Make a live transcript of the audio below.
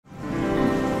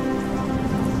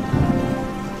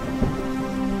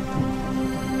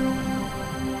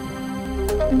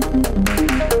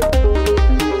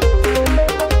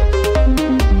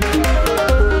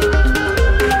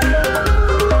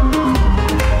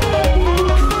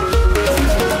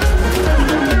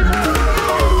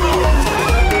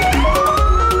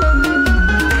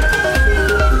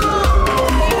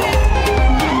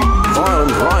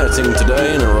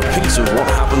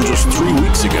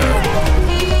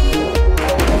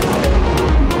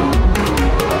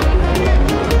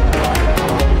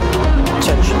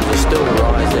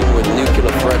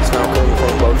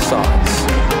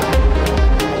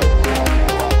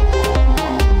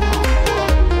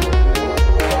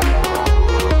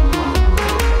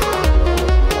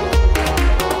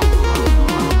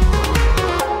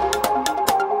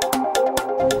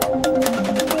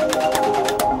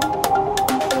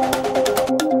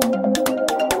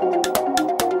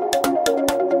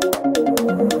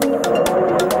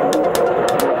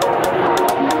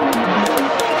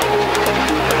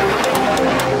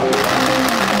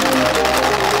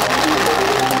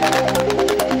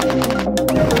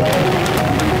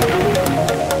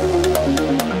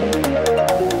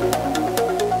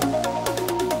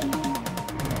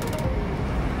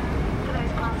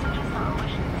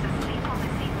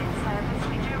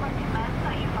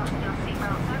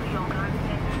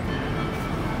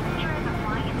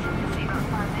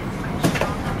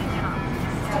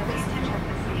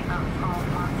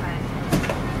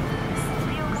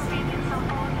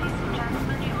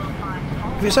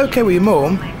If it's okay with your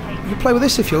mum, you can play with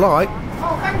this if you like.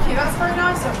 Oh, thank you. That's very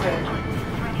nice of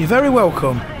you. You're very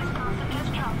welcome.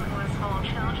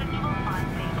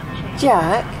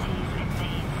 Jack?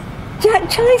 Jack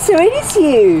Chiser, it is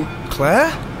you!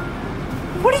 Claire?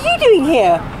 What are you doing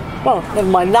here? Well, never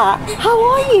mind that. How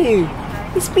are you?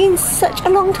 It's been such a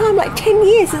long time, like 10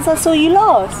 years since I saw you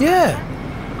last. Yeah,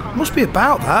 must be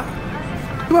about that.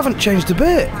 You haven't changed a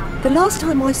bit. The last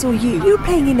time I saw you, you were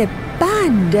playing in a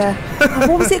band.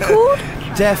 What was it called?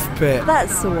 Death Pit.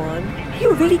 That's the one. You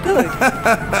were really good.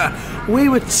 We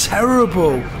were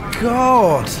terrible.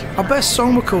 God, our best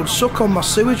song were called Suck on My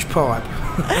Sewage Pipe.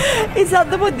 Is that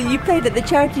the one that you played at the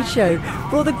charity show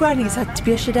where all the grannies had to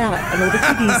be ushered out and all the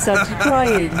kiddies started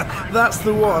crying? That's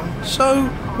the one. So,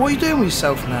 what are you doing with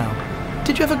yourself now?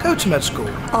 Did you ever go to med school?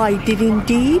 I did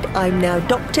indeed. I'm now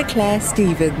Dr. Claire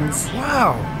Stevens.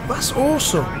 Wow, that's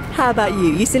awesome. How about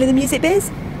you? You still in the music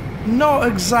biz? Not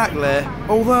exactly,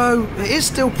 although it is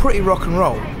still pretty rock and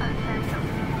roll.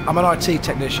 I'm an IT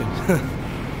technician.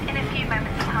 In a few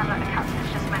moments, the time that the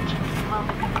captain's just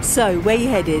mentioned. So, where you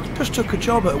headed? Just took a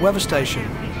job at a weather station.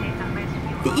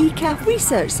 The ECAF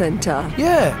Research Centre?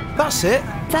 Yeah, that's it.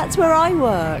 That's where I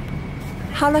work.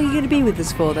 How long are you going to be with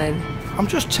us for then? I'm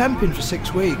just temping for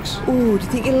 6 weeks. Oh, do you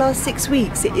think it'll last 6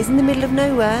 weeks? It is in the middle of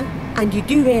nowhere. And you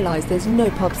do realise there's no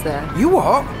pubs there. You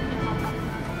what?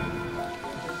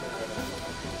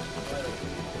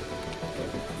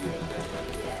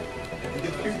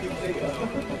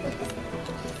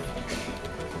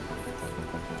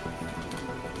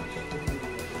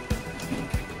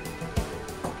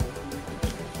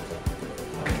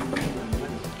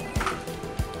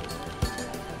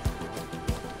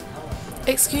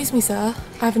 Excuse me, sir.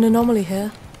 I have an anomaly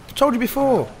here. I told you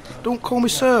before. Don't call me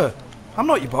sir. I'm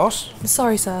not your boss.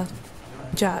 Sorry, sir.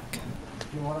 Jack.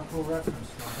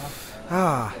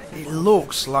 Ah, it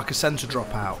looks like a centre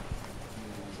dropout.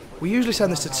 We usually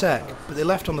send this to Tech, but they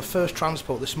left on the first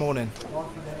transport this morning.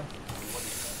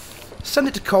 Send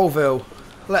it to Colville.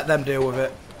 Let them deal with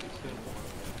it.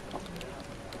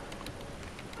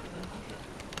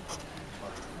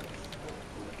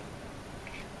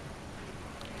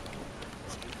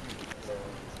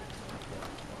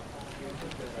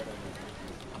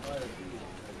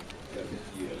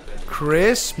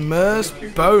 Christmas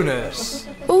bonus.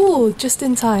 Ooh, just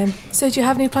in time. So do you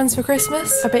have any plans for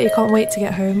Christmas? I bet you can't wait to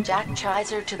get home. Jack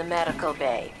Chiser to the medical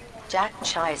bay. Jack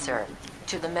Chiser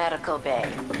to the medical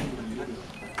bay.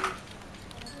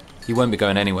 He won't be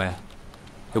going anywhere.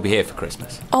 He'll be here for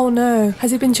Christmas. Oh no, has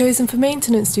he been chosen for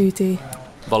maintenance duty?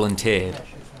 Volunteered.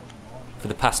 For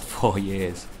the past 4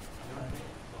 years.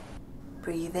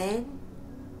 Breathe in.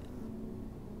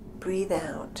 Breathe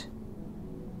out.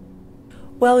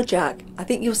 Well, Jack, I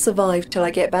think you'll survive till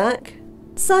I get back.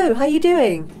 So, how you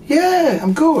doing? Yeah,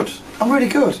 I'm good. I'm really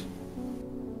good.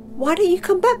 Why don't you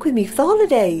come back with me for the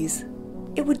holidays?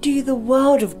 It would do you the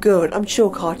world of good. I'm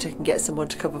sure Carter can get someone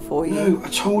to cover for you. No, I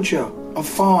told you. I'm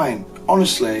fine.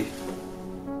 Honestly.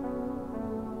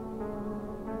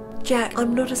 Jack,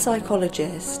 I'm not a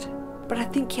psychologist, but I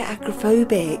think you're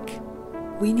agoraphobic.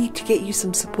 We need to get you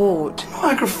some support.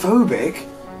 I'm not agoraphobic.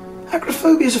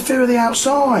 Agoraphobia is a fear of the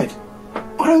outside.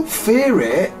 I don't fear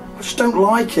it, I just don't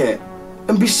like it.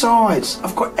 And besides,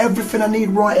 I've got everything I need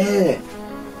right here.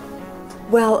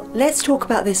 Well, let's talk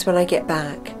about this when I get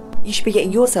back. You should be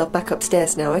getting yourself back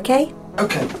upstairs now, okay?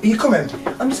 Okay, are you coming?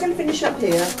 I'm just going to finish up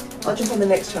here. I'll jump on the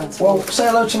next transfer. Well, say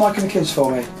hello to Mike and the kids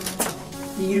for me.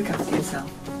 You look after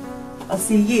yourself. I'll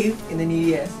see you in the new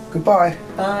year. Goodbye.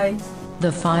 Bye.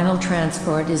 The final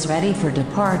transport is ready for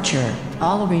departure.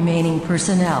 All remaining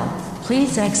personnel,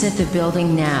 please exit the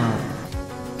building now.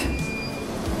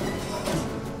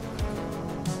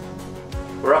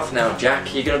 We're off now,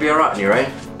 Jack. You're going to be alright on your own?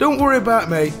 Don't worry about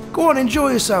me. Go on,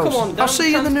 enjoy yourselves. Come on, I'll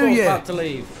see you in the new year. About to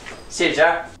leave. See you,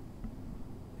 Jack.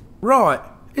 Right,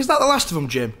 is that the last of them,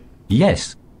 Jim?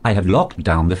 Yes, I have locked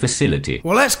down the facility.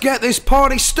 Well, let's get this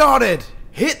party started.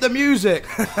 Hit the music.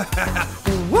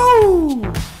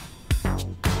 Woo!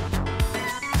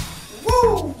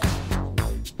 Woo!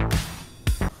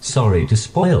 Sorry to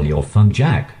spoil your fun,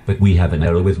 Jack, but we have an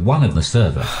error with one of the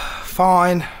servers.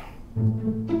 Fine.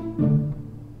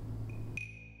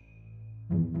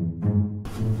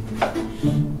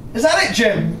 Is that it,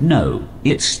 Jim? No,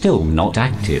 it's still not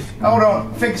active. Hold on,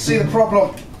 I think I see the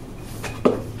problem.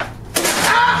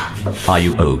 Are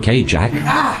you okay, Jack?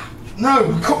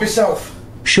 No, I cut myself.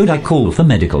 Should I call for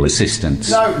medical assistance?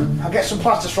 No, I'll get some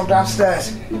plasters from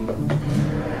downstairs. You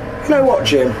know what,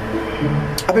 Jim?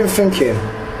 I've been thinking.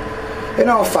 In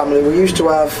our family, we used to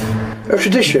have a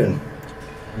tradition.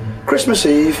 Christmas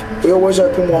Eve, we always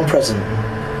open one present.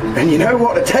 And you know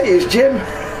what the day is, Jim?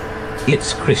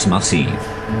 It's Christmas Eve.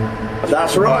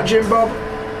 That's right, Jim Bob.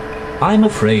 I'm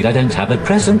afraid I don't have a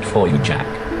present for you, Jack.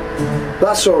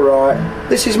 That's all right.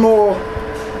 This is more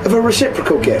of a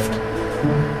reciprocal gift.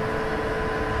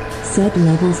 Set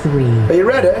level 3. Are you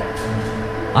ready?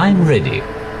 I'm ready.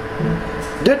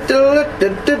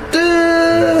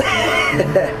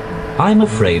 I'm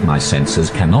afraid my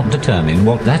sensors cannot determine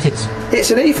what that is. It's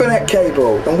an Ethernet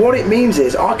cable, and what it means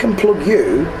is I can plug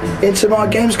you into my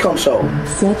games console.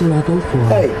 Set level 4.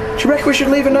 Hey, do you reckon we should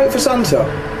leave a note for Santa?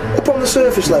 Up on the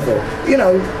surface level. You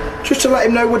know, just to let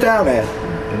him know we're down here.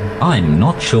 I'm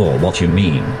not sure what you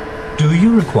mean. Do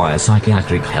you require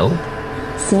psychiatric help?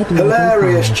 Set level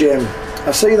Hilarious, 5. Jim.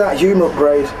 I see that humour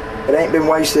upgrade. It ain't been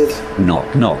wasted.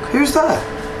 Knock, knock. Who's that?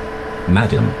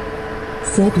 Madam.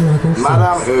 Set level 6.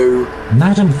 Madame who?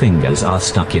 Madam fingers are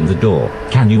stuck in the door.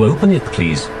 Can you open it,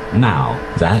 please? Now,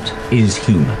 that is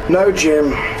human. No, Jim.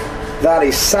 That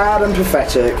is sad and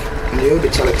pathetic. And you heard me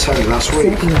tell it Tony last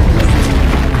week.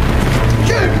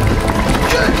 Jim!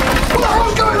 Jim! What the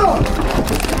hell's going on?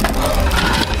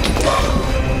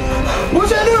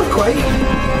 Was it an earthquake?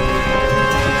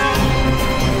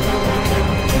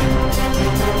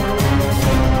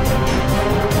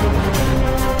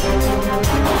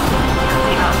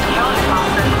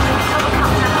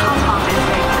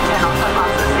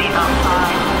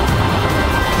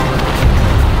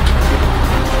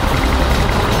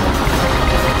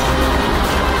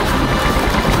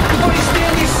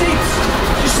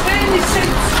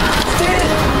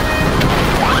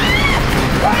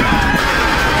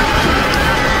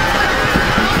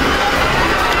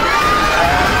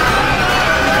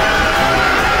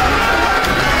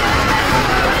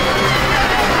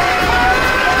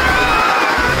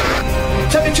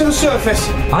 To the surface.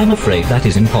 I'm afraid that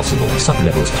is impossible.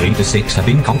 Sublevels 3 to 6 have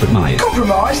been compromised.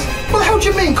 Compromised? What the hell do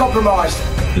you mean compromised?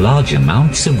 Large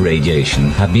amounts of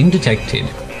radiation have been detected.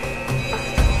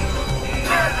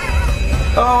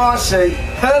 Oh, I see.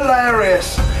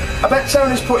 Hilarious. I bet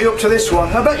Tony's put you up to this one.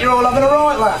 I bet you're all having a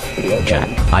right laugh. Jack,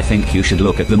 I think you should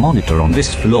look at the monitor on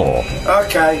this floor.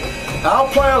 Okay, I'll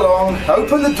play along.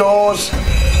 Open the doors.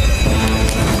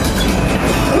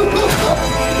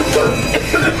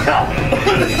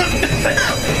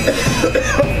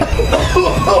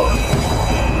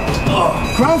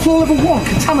 Ground floor level 1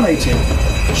 contaminated.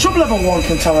 Sub-level 1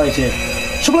 contaminated.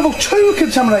 Sub-level 2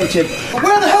 contaminated.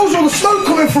 Where the hell's all the smoke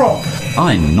coming from?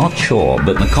 I'm not sure,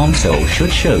 but the console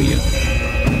should show you.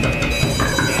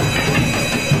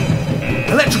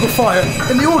 Electrical fire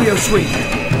in the audio suite.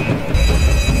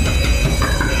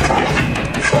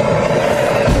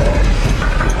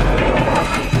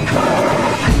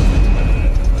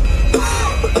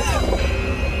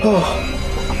 Oh,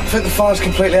 I think the fire's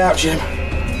completely out, Jim.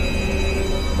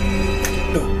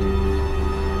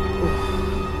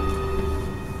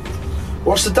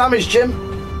 What's the damage, Jim?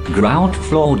 Ground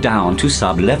floor down to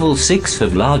sub-level 6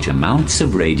 of large amounts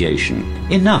of radiation.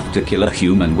 Enough to kill a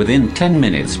human within 10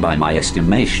 minutes by my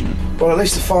estimation. Well, at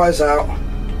least the fire's out.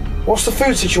 What's the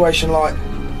food situation like?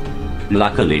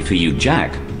 Luckily for you,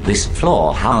 Jack, this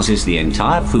floor houses the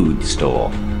entire food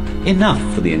store. Enough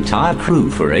for the entire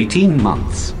crew for 18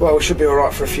 months. Well, we should be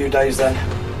alright for a few days then.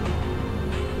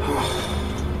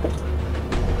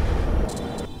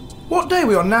 What day are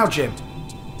we on now, Jim?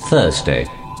 Thursday.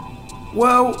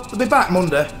 Well, we'll be back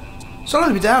Monday. So I'll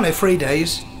only be down here 3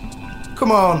 days.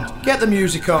 Come on, get the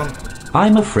music on.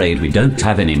 I'm afraid we don't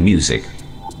have any music.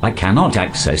 I cannot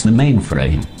access the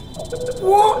mainframe.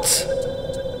 What?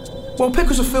 Well,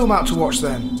 pick us a film out to watch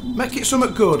then. Make it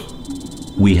something good.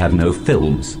 We have no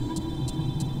films.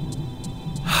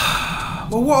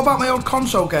 Well, what about my old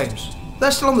console games?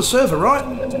 They're still on the server,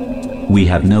 right? We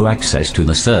have no access to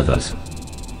the servers.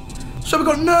 So we've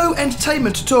got no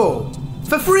entertainment at all?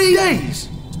 For 3 days?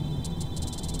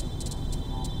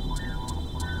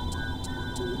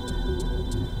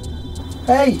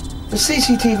 Hey, the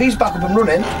CCTV's back up and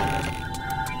running.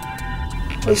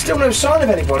 But there's still no sign of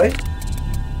anybody.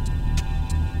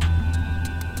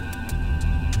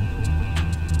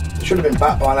 They should have been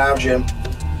back by now, Jim.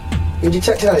 You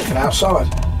detected anything outside?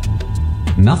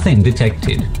 Nothing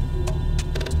detected.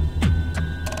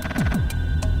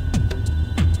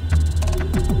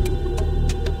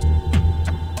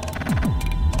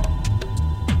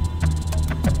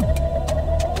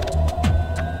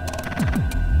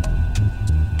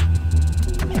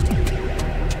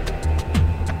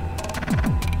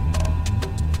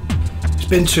 It's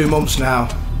been 2 months now.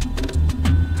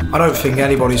 I don't think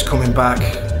anybody's coming back.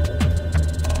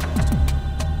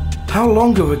 How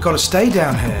long have we got to stay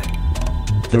down here?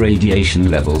 The radiation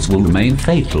levels will remain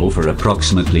fatal for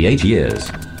approximately 8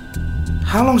 years.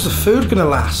 How long's the food gonna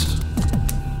last?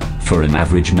 For an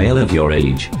average male of your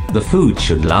age, the food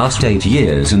should last 8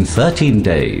 years and 13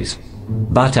 days.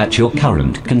 But at your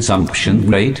current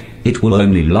consumption rate, it will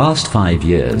only last 5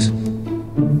 years.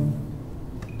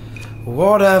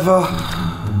 Whatever.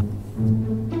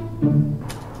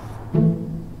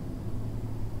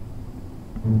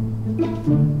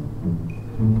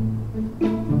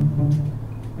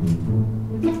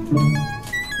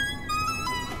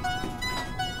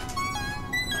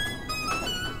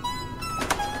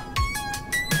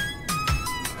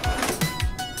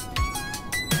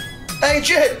 Hey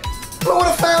Jim, look what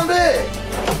I found here.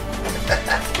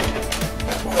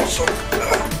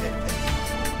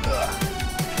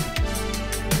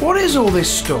 What is all this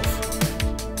stuff?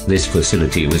 This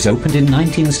facility was opened in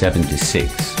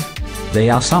 1976. They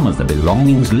are some of the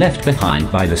belongings left behind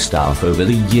by the staff over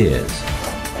the years.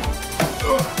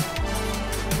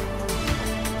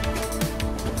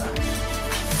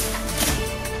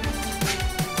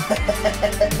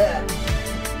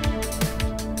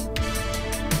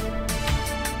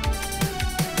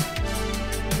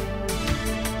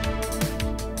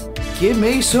 Give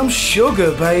me some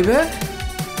sugar, baby.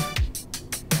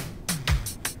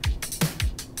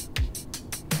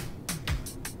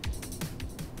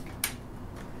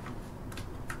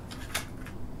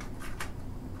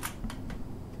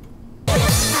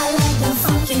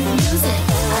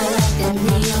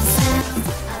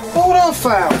 What I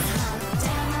found?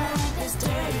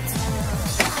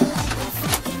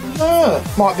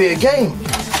 Might be a game.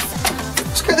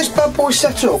 Let's get this bad boy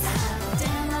set up.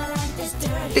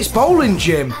 It's bowling,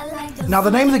 Jim. Now the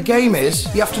name of the game is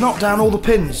you have to knock down all the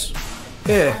pins.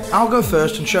 Here, I'll go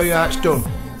first and show you how it's done.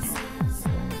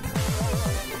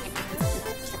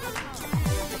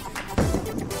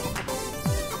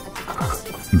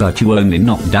 But you only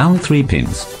knock down 3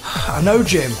 pins. I know,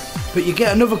 Jim, but you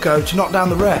get another go to knock down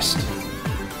the rest.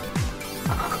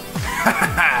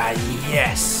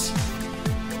 Yes.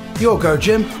 Your go,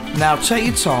 Jim. Now take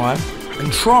your time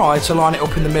and try to line it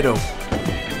up in the middle.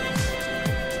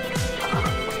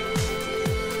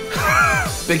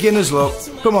 Beginner's luck.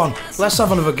 Come on, let's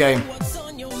have another game.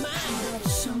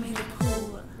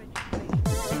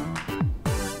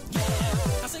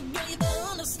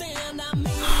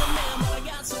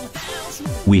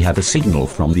 We have a signal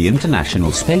from the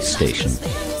International Space Station.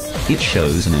 It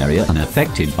shows an area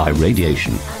unaffected by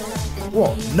radiation.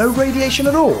 What, no radiation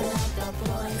at all?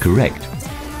 Correct.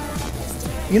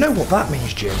 You know what that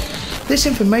means, Jim? This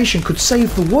information could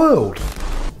save the world.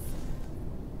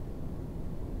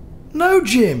 No,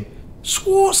 Jim.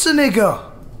 Schwarzenegger.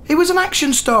 He was an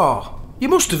action star. You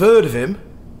must have heard of him.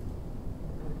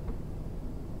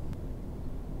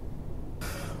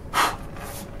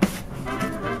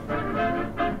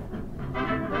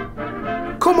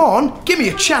 Come on, give me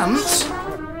a chance.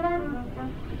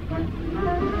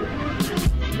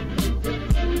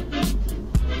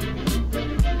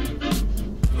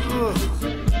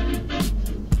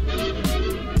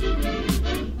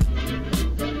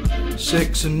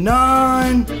 Six and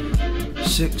 9,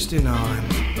 69.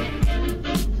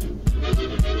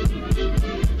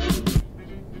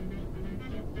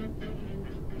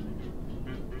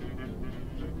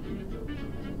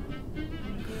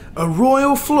 A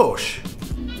royal flush?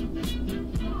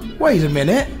 Wait a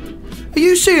minute. Are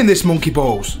you seeing this, monkey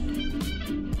balls?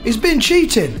 He's been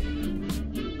cheating.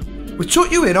 We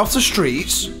took you in off the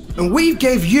streets and we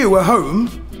gave you a home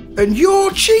and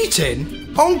you're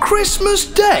cheating on Christmas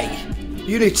Day?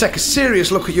 You need to take a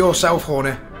serious look at yourself,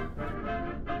 Horny.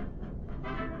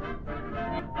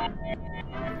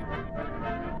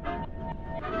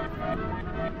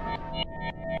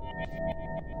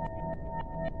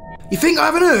 You think I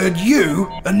haven't heard you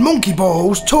and Monkey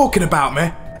Balls talking about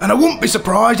me? And I wouldn't be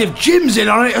surprised if Jim's in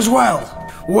on it as well.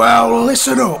 Well,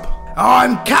 listen up.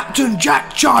 I'm Captain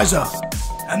Jack Chiser,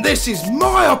 and this is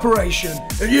my operation,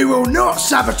 and you will not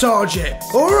sabotage it,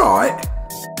 alright?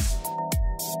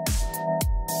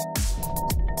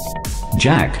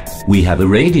 Jack, we have a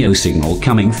radio signal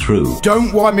coming through.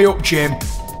 Don't wind me up, Jim.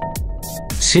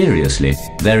 Seriously,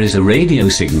 there is a radio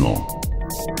signal.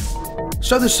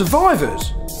 So the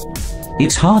survivors?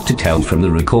 It's hard to tell from the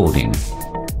recording.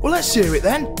 Well, let's hear it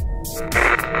then.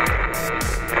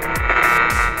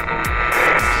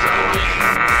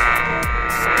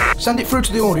 Send it through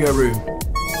to the audio room.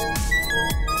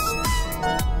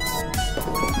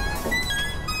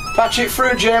 Patch it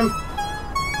through, Jim.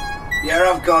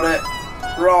 Yeah, I've got it.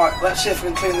 Right, let's see if we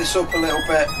can clean this up a little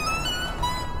bit.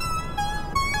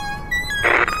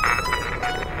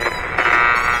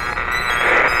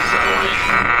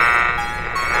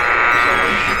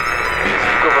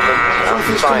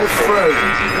 Something's coming through.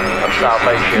 Of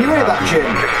Salvation. Can you hear that, Jim?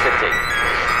 City.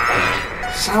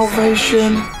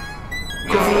 Salvation.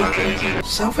 Government.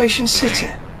 Salvation City.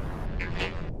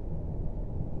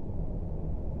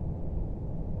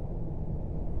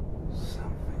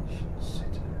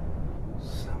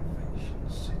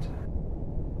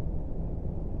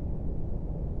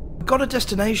 We've got a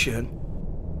destination,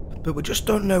 but we just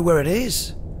don't know where it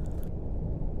is.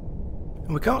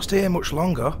 And we can't stay here much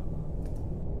longer.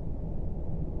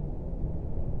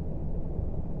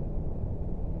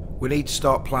 We need to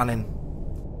start planning.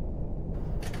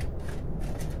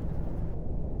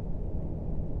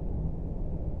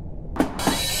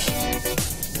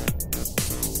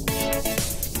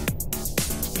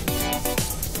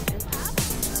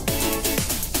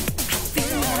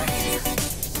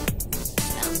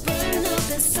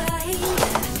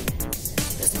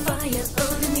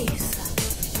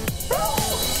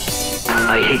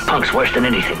 I hate punks worse than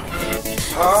anything.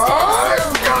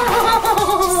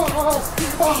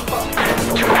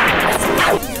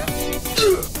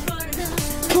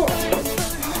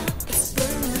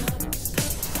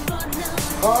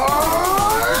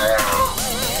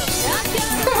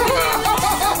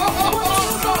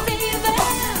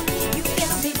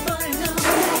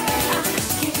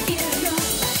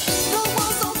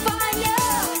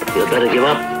 You'd better give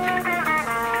up.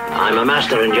 I'm a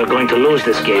master and you're going to lose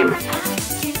this game.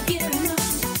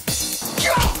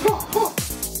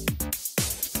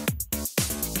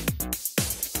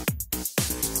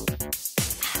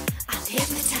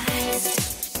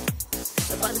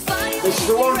 This is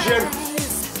the one, Jim.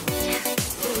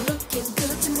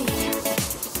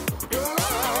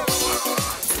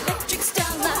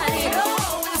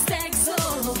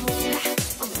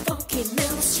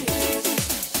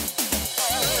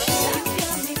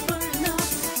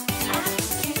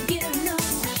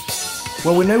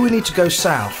 Well, we know we need to go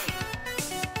south,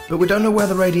 but we don't know where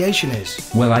the radiation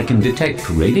is. Well, I can detect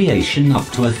radiation up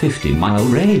to a 50-mile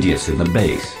radius in the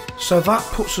base. So that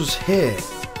puts us here,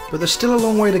 but there's still a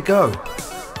long way to go.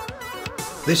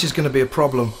 This is going to be a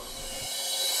problem.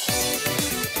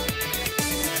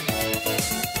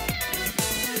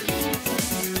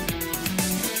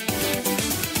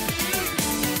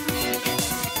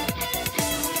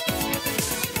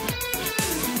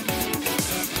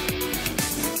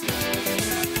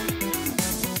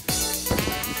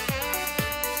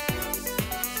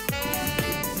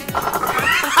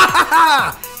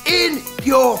 In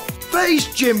your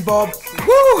face, Jim Bob!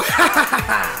 Woo!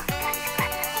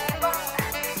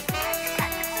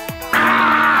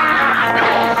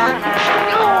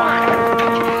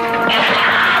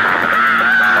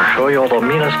 I'm sure you're the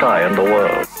meanest guy in the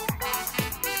world.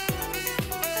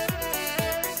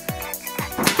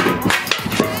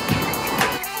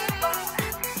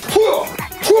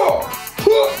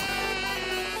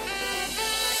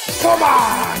 Come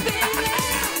on!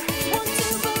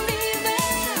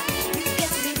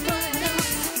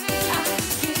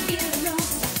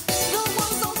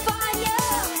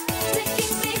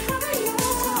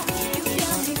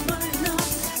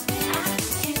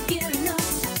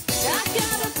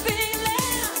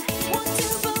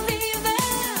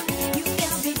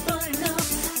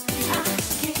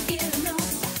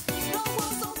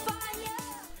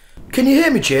 Can you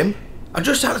hear me, Jim? I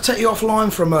just had to take you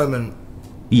offline for a moment.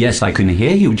 Yes, I can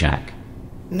hear you, Jack.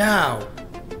 Now,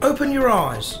 open your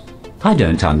eyes. I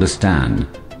don't understand.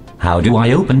 How do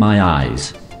I open my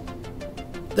eyes?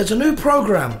 There's a new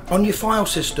program on your file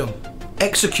system.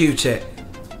 Execute it.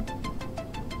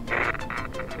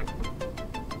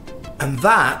 And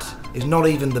that is not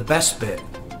even the best bit.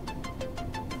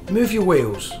 Move your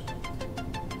wheels.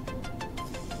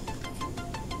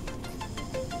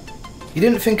 You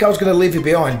didn't think I was going to leave you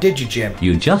behind, did you, Jim?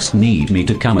 You just need me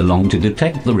to come along to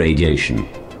detect the radiation.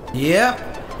 Yeah.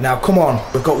 Now come on,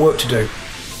 we've got work to do.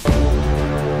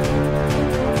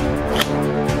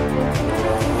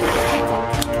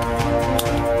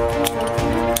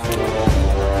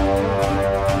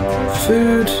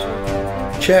 Food,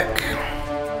 check.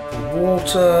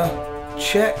 Water,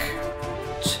 check.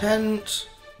 Tent,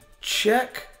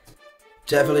 check.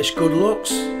 Devilish good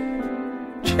looks,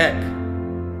 check.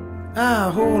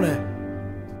 Ah, horny.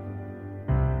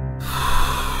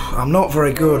 I'm not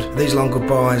very good at these long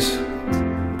goodbyes.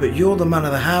 But you're the man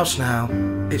of the house now.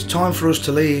 It's time for us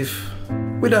to leave.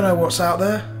 We don't know what's out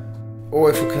there, or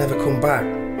if we can ever come back.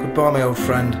 Goodbye, my old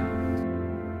friend.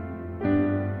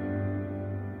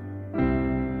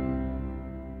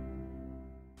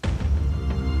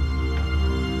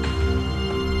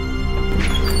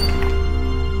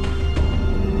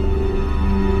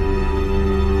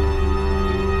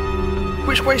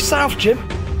 Which way south, Jim?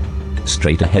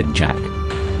 Straight ahead, Jack.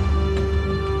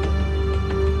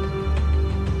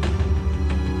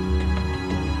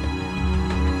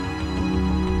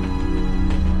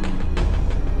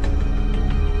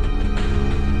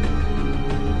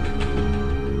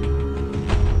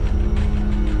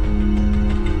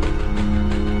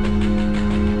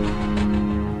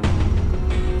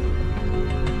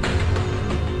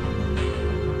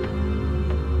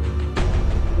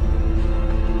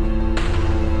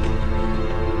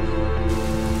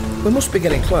 We must be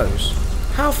getting close.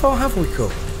 How far have we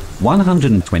come?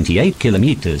 128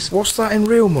 kilometers. What's that in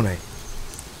real money?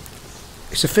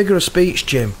 It's a figure of speech,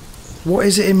 Jim. What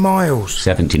is it in miles?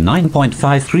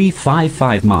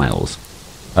 79.5355 miles.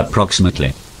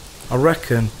 Approximately. I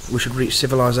reckon we should reach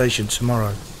civilization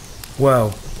tomorrow.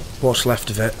 Well, what's left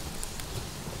of it.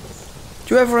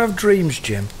 Do you ever have dreams,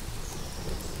 Jim?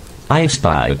 I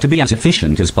aspire to be as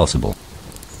efficient as possible.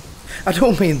 I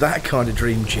don't mean that kind of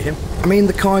dream, Jim. I mean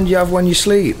the kind you have when you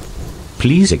sleep.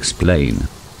 Please explain.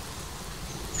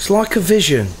 It's like a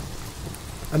vision.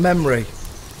 A memory.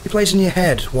 It plays in your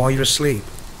head while you're asleep.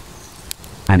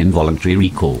 An involuntary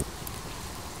recall.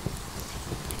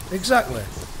 Exactly.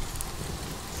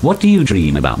 What do you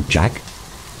dream about, Jack?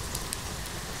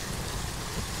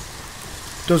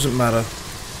 Doesn't matter.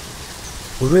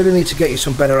 We really need to get you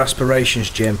some better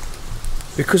aspirations, Jim.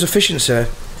 Because efficiency,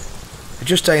 it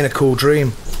just ain't a cool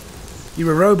dream.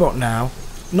 You're a robot now,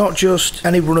 not just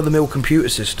any run-of-the-mill computer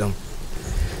system.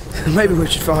 Maybe we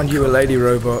should find you a lady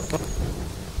robot.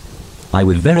 I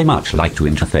would very much like to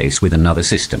interface with another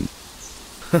system.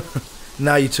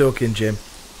 Now you're talking, Jim.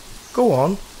 Go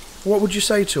on. What would you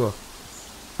say to her?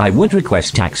 I would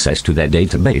request access to their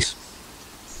database.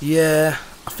 Yeah,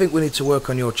 I think we need to work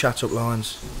on your chat-up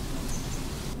lines.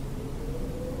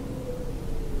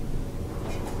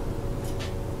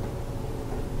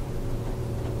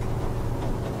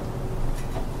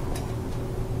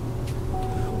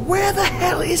 Where the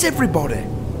hell is everybody?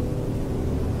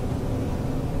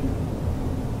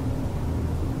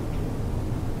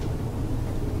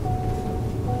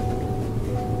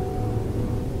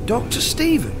 Dr.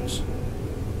 Stevens?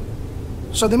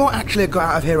 So they might actually have got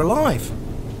out of here alive.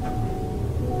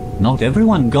 Not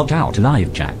everyone got out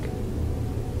alive, Jack.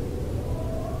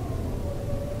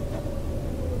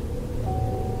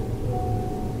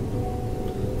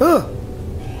 Ugh.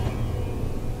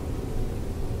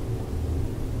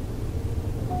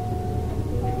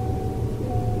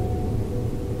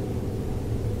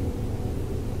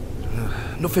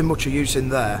 Nothing much of use in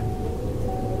there.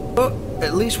 But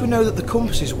at least we know that the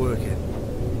compass is working.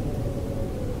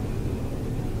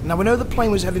 Now we know the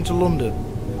plane was heading to London.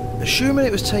 Assuming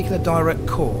it was taking a direct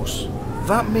course,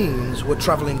 that means we're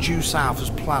travelling due south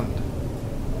as planned.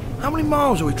 How many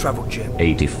miles have we travelled, Jim?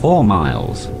 84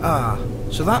 miles. Ah,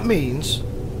 so that means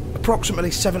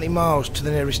approximately 70 miles to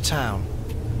the nearest town.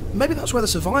 Maybe that's where the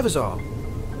survivors are.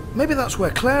 Maybe that's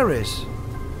where Claire is.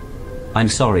 I'm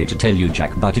sorry to tell you,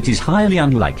 Jack, but it is highly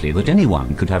unlikely that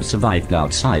anyone could have survived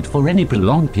outside for any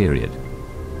prolonged period.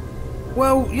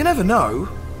 Well, you never know.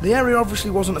 The area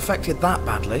obviously wasn't affected that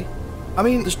badly. I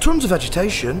mean, there's tons of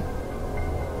vegetation.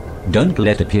 Don't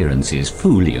let appearances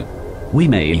fool you. We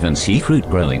may even see fruit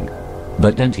growing.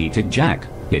 But don't eat it, Jack.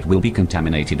 It will be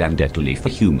contaminated and deadly for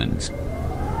humans.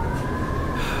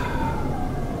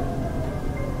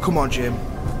 Come on, Jim.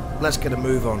 Let's get a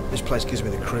move on. This place gives me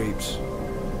the creeps.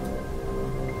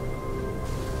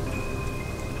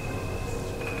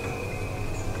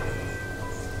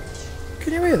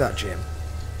 Can you hear that, Jim?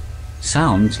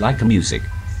 Sounds like music.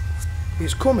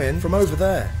 It's coming from over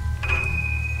there.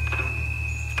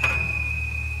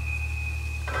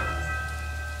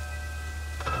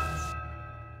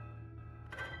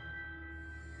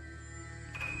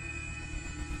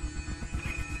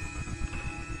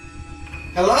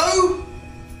 Hello?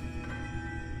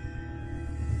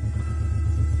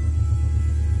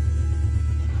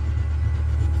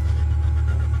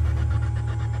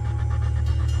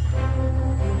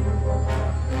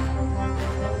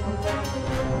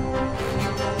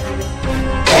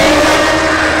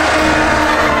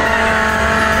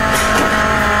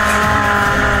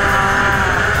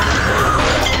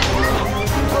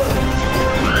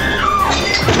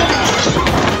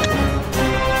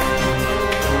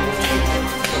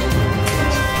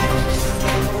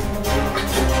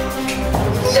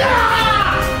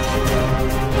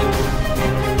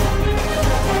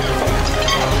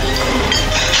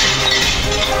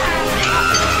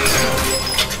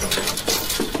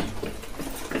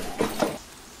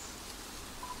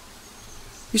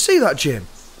 You see that, Jim?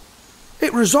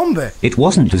 It were a zombie. It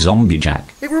wasn't a zombie,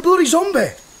 Jack. It were a bloody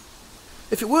zombie.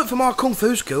 If it weren't for my kung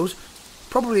fu skills,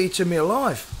 probably eaten me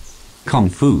alive. Kung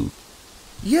Fu.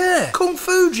 Yeah, kung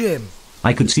fu, Jim.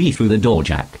 I could see through the door,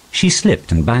 Jack. She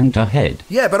slipped and banged her head.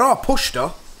 Yeah, but I pushed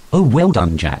her. Oh, well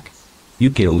done, Jack.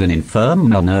 You killed an infirm,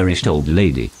 malnourished old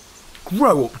lady.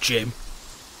 Grow up, Jim.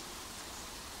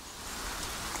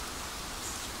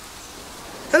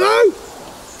 Hello?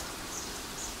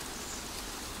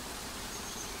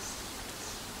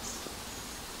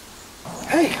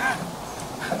 Hey,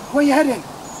 where you heading?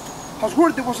 I was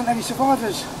worried there wasn't any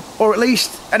survivors. Or at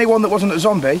least anyone that wasn't a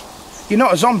zombie. You're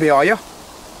not a zombie, are you?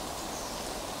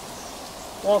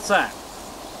 What's that?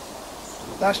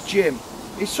 That's Jim.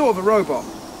 He's sort of a robot.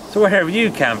 So where have you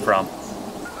come from?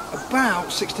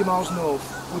 About 60 miles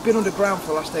north. We've been underground for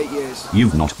the last 8 years.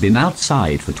 You've not been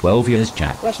outside for 12 years,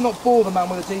 Jack. Let's not bore the man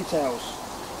with the details.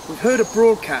 We've heard a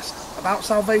broadcast about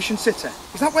Salvation City.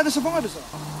 Is that where the survivors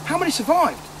are? How many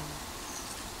survived?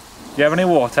 Do you have any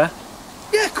water?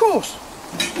 Yeah, of course.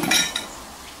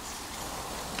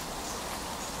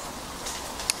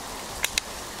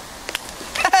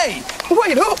 Hey,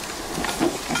 wait up!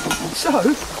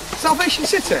 So, Salvation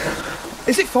City,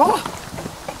 is it far?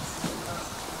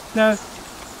 No,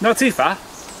 not too far.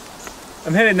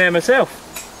 I'm heading there myself.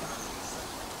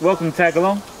 Welcome to tag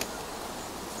along.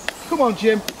 Come on,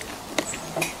 Jim.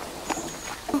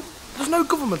 There's no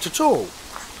government at all.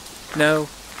 No,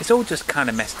 it's all just kind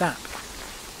of messed up.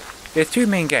 There's two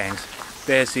main gangs.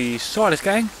 There's the Silas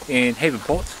gang in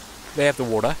Havenport. They have the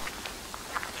water.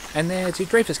 And there's the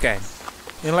Dreyfus gang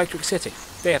in Electric City.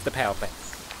 They have the power plant.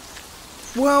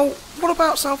 Well, what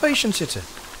about Salvation City?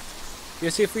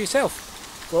 You'll see it for yourself.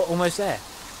 We're almost there.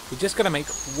 We're just going to make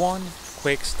one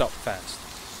quick stop first.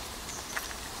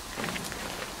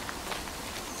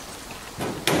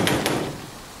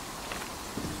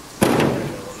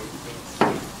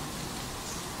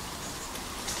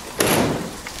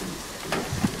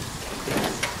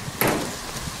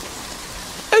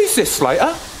 Who's this,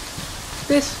 Slater?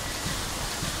 This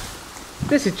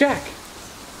is Jack.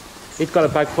 He's got a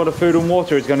bag full of food and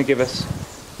water he's going to give us.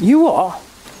 You are?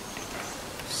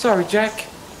 Sorry, Jack.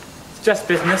 It's just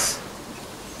business.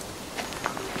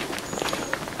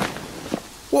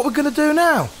 What we're gonna do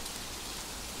now?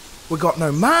 We got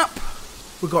no map,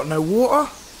 we got no water.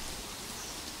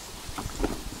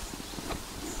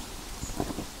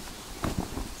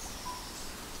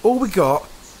 All we got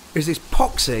is this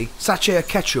poxy sachet of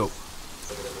ketchup.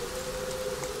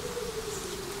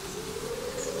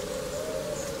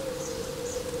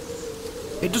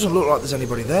 It doesn't look like there's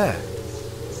anybody there.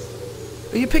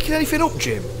 Are you picking anything up,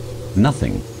 Jim?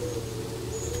 Nothing.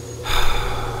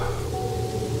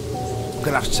 I'm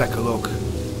gonna have to take a look.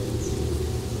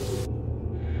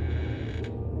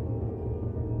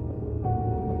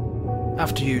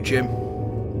 After you, Jim.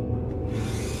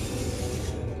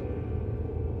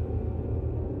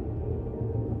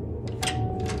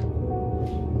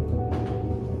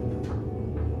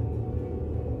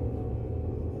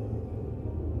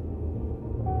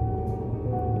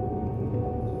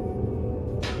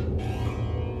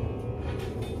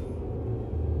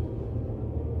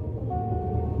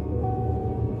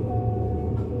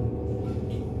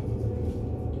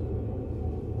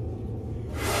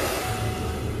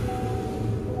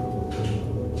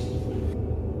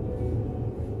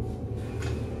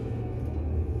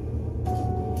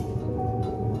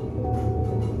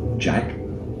 Jack,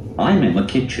 I'm in the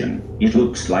kitchen. It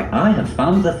looks like I have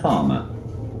found the farmer.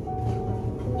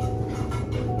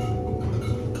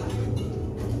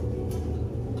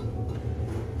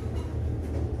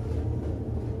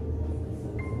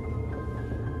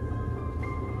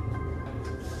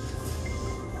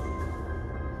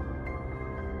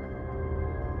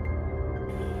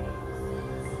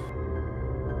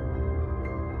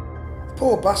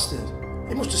 Poor bastard.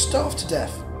 He must have starved to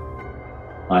death.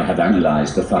 I have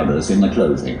analyzed the fibers in the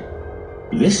clothing.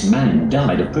 This man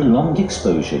died of prolonged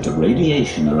exposure to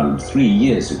radiation around 3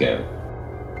 years ago.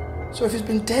 So if he's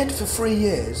been dead for 3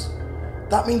 years,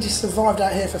 that means he survived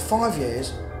out here for 5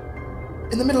 years,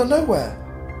 in the middle of nowhere.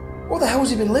 What the hell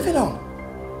has he been living on?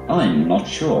 I'm not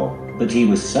sure, but he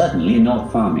was certainly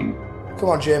not farming. Come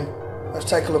on, Jim. Let's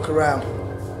take a look around.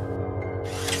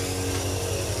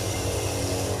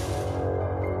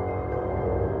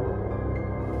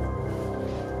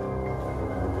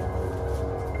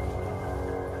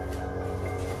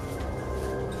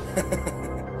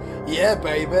 Yeah,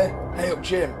 baby. Hey up,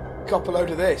 Jim. Cop a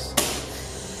load of this.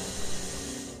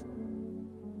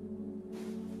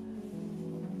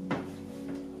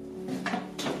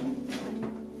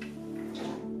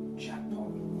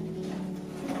 Jackpot.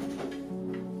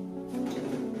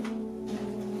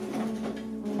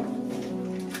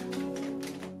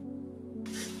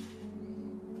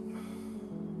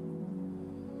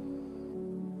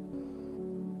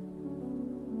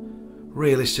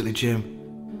 Realistically, Jim,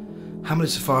 how many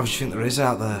survivors do you think there is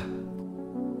out there?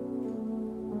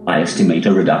 I estimate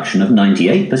a reduction of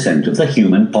 98% of the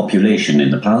human population in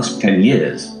the past 10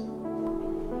 years.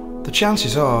 The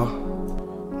chances are,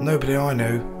 nobody I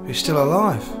know is still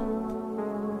alive.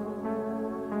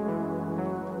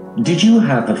 Did you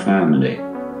have a family?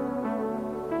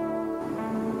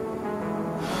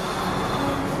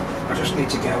 I just need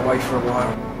to get away for a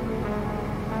while.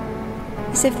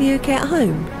 Is everything okay at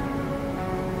home?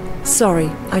 Sorry,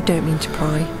 I don't mean to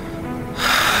pry.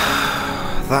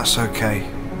 That's okay.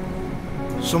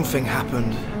 Something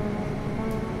happened.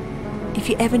 If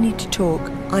you ever need to talk,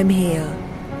 I'm here.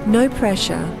 No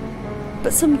pressure.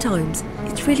 But sometimes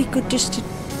it's really good just to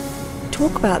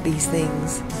talk about these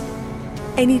things.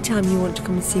 Anytime you want to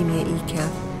come and see me at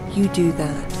ECAF, you do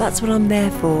that. That's what I'm there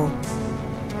for.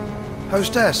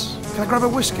 Hostess, can I grab a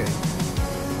whiskey?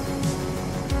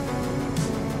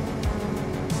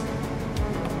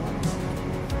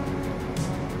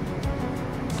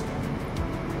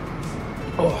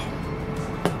 Oh.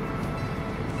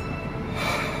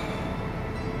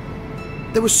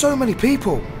 There were so many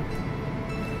people.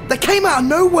 They came out of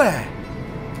nowhere.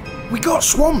 We got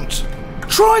swamped.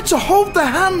 Tried to hold their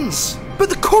hands, but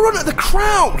the current of the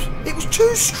crowd, it was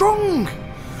too strong.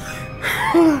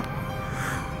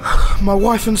 My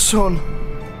wife and son,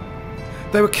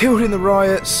 they were killed in the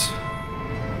riots.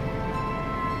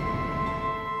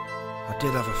 I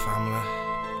did have a family,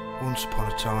 once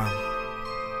upon a time.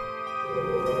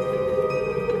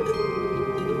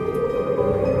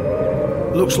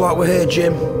 Looks like we're here,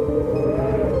 Jim.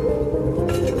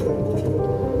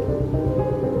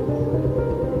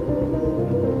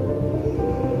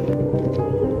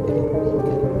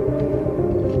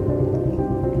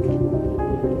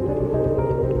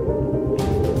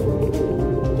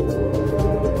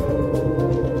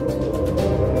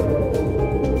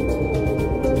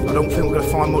 I don't think we're going to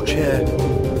find much here.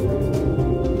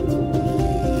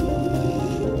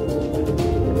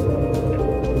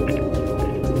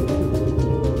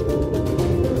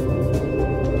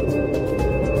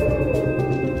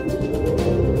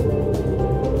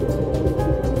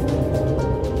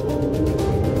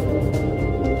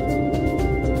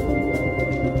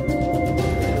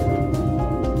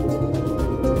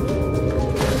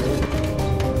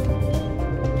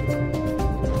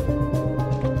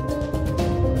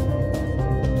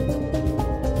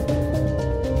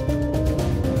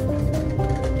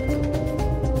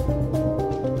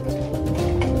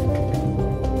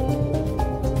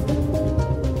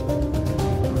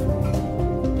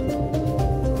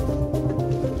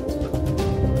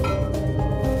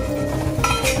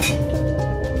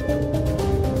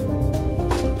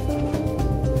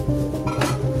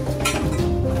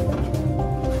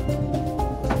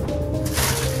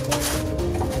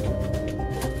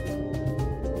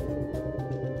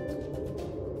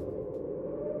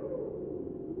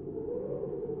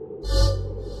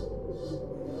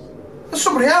 There's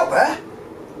somebody out there.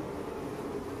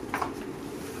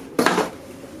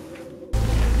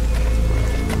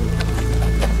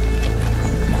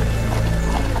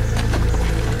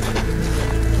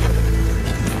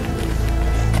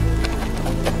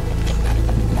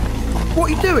 What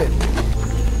are you doing?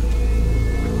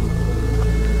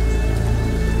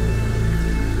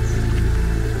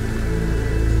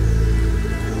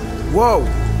 Whoa,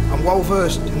 I'm well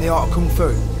versed in the art of Kung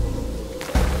Fu.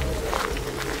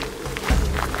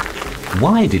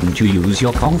 Why didn't you use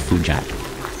your Kung Fu, Jack?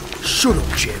 Shut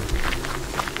up, Jim.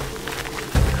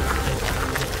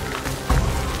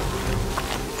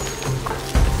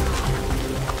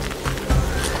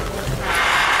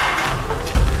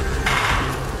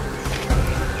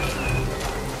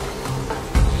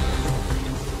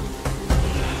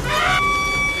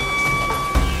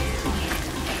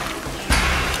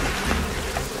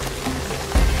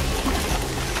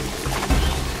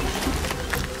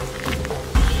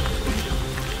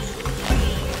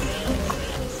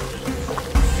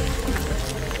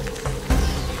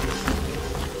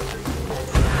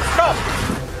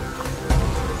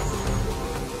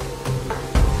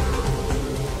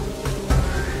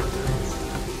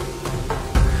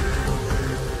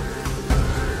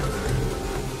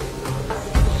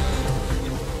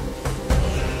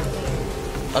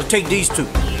 I'll take these two.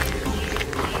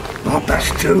 Not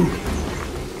best two.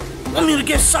 Want me to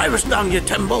get Cyrus down, you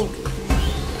Timbo?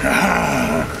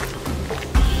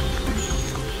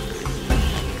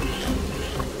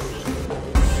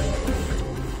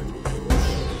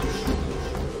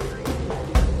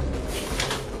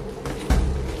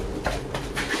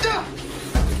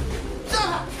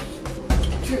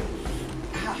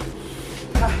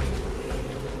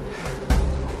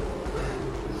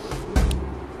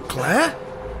 Claire?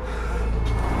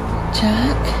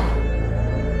 Jack?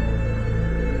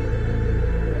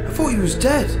 I thought you was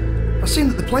dead. I seen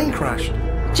that the plane crashed.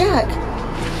 Jack!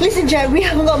 Listen, Jack, we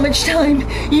haven't got much time.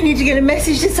 You need to get a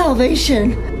message to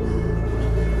Salvation.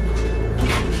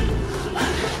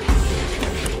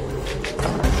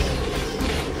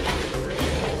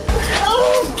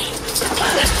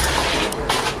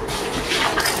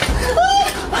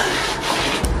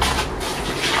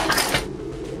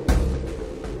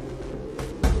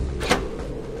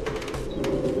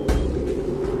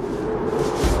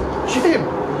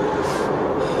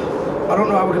 I don't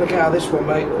know how we're going to get out of this one,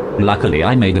 mate. Luckily,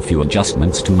 I made a few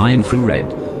adjustments to my infrared.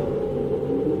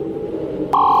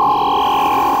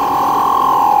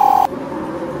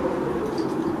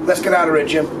 Let's get out of here,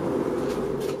 Jim.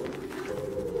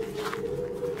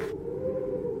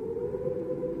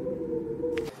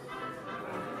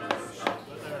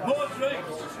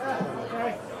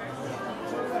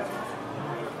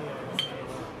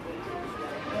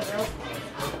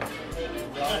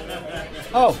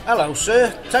 Oh, hello,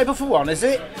 sir. Table for one, is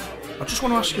it? I just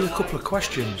want to ask you a couple of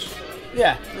questions.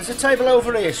 Yeah, there's a table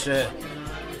over here, sir.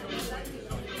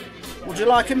 Would you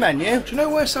like a menu? Do you know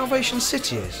where Salvation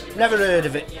City is? Never heard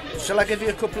of it. Shall I give you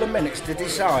a couple of minutes to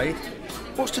decide?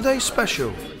 What's today's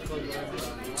special?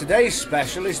 Today's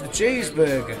special is the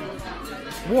cheeseburger.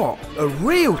 What? A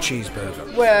real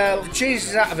cheeseburger? Well, the cheese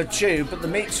is out of a tube, but the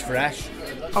meat's fresh.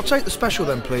 I'll take the special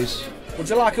then, please. Would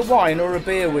you like a wine or a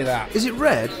beer with that? Is it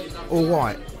red or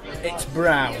white? It's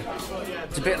brown.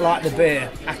 It's a bit like the beer.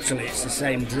 Actually, it's the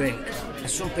same drink.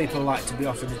 Some people like to be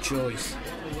offered a choice.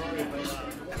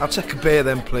 I'll take a beer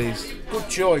then, please. Good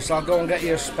choice. I'll go and get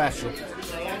you a special.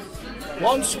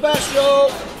 One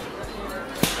special!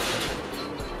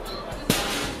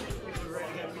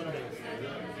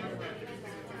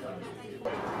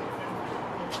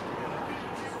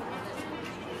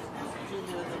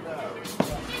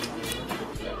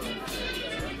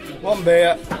 One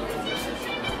beer.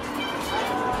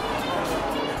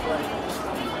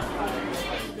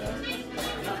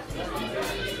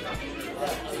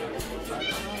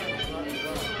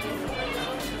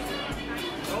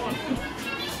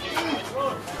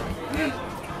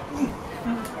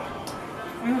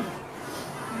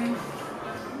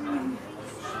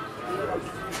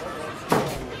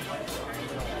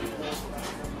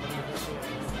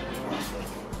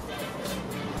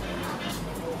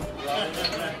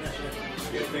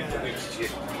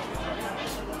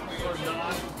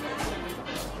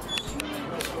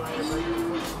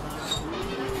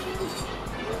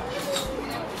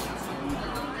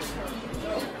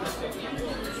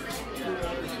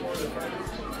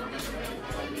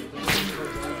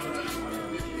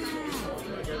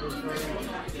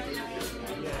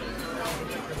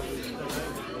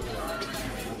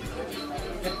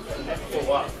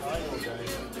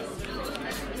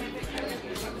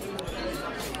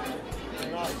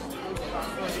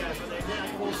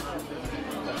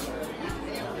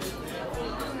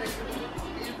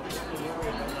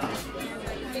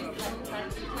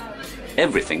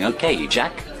 Everything okay,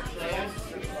 Jack?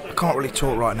 I can't really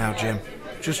talk right now, Jim.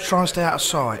 Just try and stay out of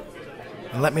sight.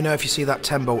 And let me know if you see that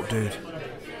 10-bolt dude.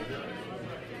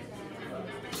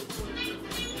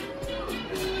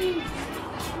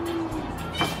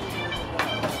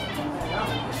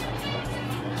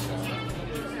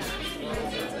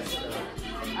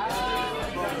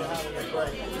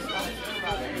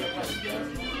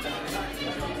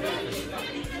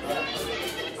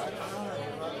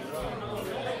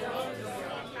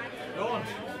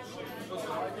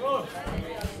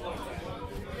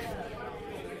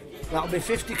 That'll be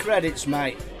 50 credits,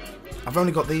 mate. I've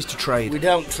only got these to trade. We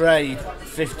don't trade.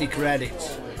 50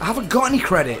 credits. I haven't got any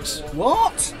credits.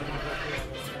 What?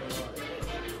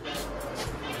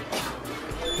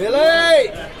 Billy!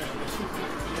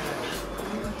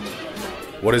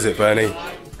 What is it, Bernie?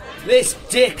 This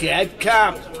dickhead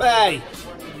can't pay.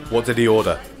 What did he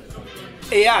order?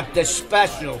 He had the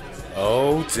special.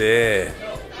 Oh dear.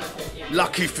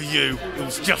 Lucky for you, it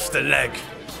was just the leg.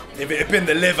 If it had been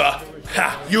the liver,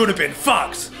 ha, you would have been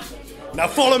fucked. Now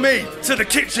follow me to the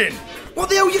kitchen. What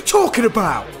the hell are you talking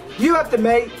about? You had the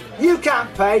meat, you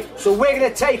can't pay, so we're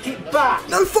gonna take it back.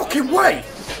 No fucking way!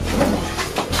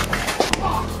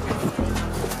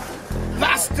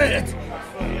 Bastard!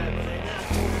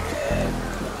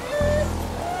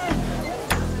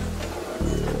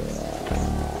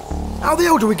 How the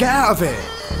hell do we get out of here?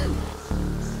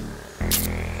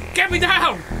 Get me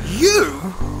down! You?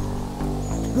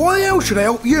 Why the hell should I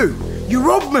help you? You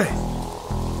robbed me!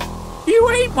 You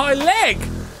ate my leg!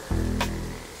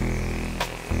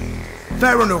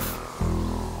 Fair enough.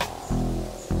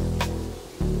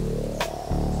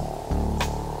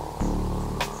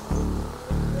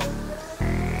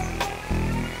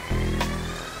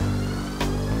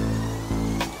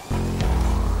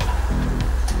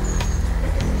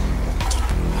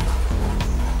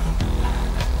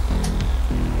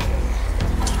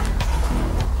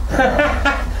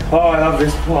 Oh, I love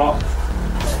this part.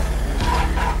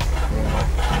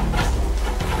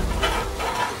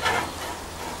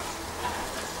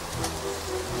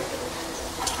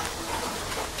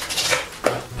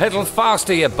 Pedal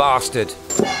faster, you bastard!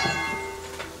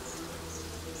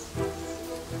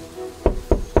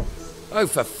 Oh,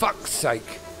 for fuck's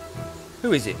sake.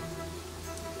 Who is it?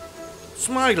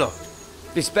 Smiler.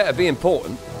 This better be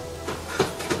important.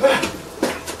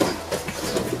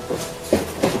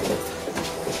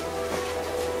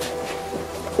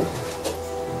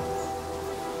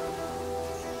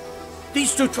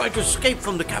 These two tried to escape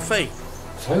from the cafe.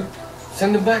 So?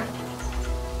 Send them back?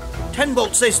 10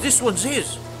 Bolt says this one's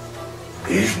his.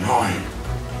 He's mine.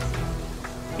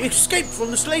 He escaped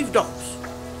from the slave docks.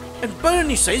 And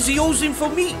Bernie says he owes him for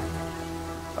meat.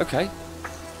 Okay.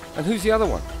 And who's the other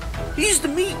one? He's the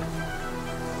meat.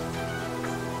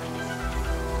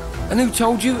 And who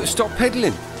told you to stop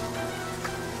peddling?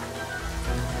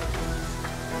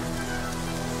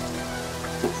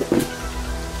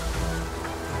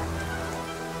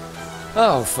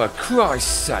 Oh, for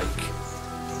Christ's sake.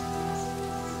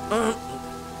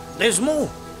 There's more.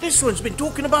 This one's been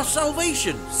talking about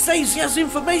salvation. Says he has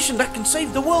information that can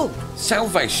save the world.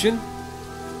 Salvation?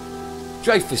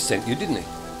 Dreyfus sent you, didn't he?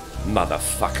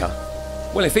 Motherfucker.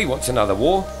 Well, if he wants another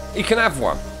war, he can have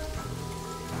one.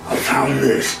 I found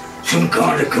this. Some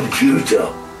kind of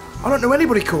computer. I don't know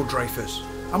anybody called Dreyfus.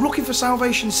 I'm looking for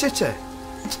Salvation City.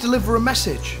 To deliver a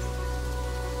message.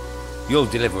 You'll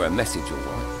deliver a message, all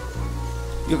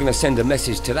right. You're going to send a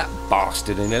message to that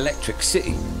bastard in Electric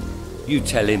City. You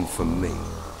tell him from me.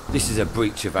 This is a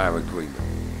breach of our agreement.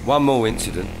 One more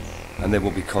incident, and there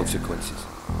will be consequences.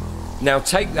 Now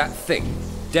take that thing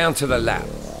down to the lab.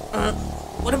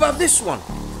 What about this one?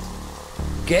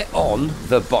 Get on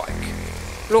the bike.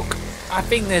 Look, I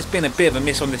think there's been a bit of a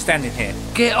misunderstanding here.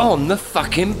 Get on the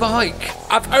fucking bike.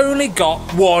 I've only got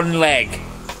one leg.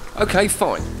 Okay,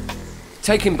 fine.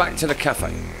 Take him back to the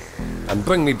cafe. And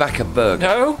bring me back a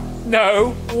burger.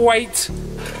 No, wait.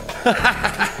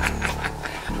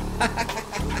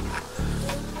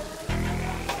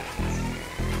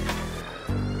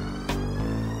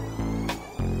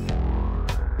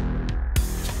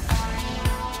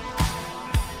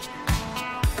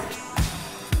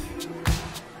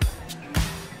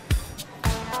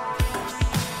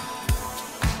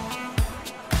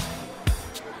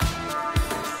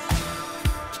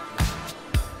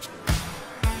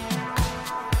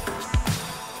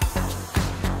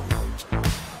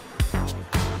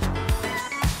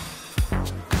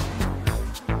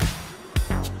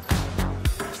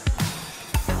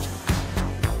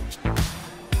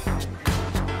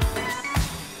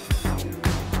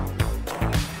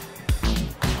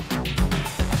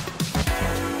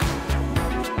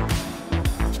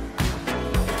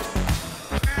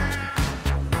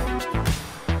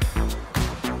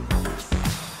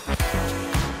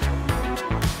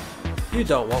 You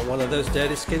don't want one of those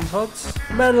dirty skin pods?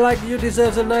 A man like you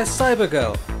deserves a nice cyber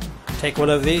girl. Take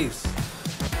one of these.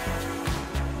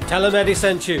 Tell him Eddie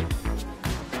sent you.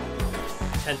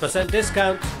 10%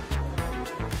 discount.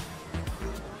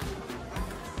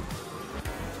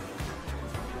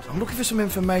 I'm looking for some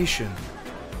information.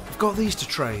 I've got these to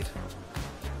trade.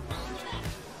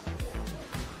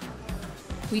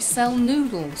 We sell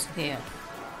noodles here,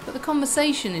 but the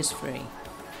conversation is free.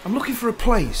 I'm looking for a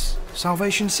place.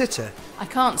 Salvation City. I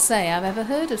can't say I've ever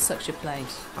heard of such a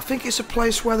place. I think it's a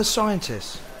place where the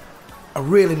scientists. I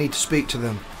really need to speak to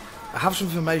them. I have some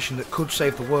information that could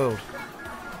save the world.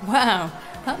 Wow,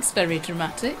 that's very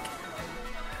dramatic.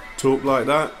 Talk like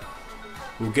that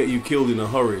will get you killed in a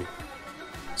hurry.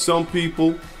 Some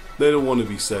people, they don't want to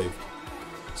be saved.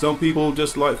 Some people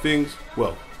just like things,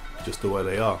 well, just the way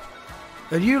they are.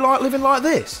 And you like living like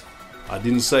this? I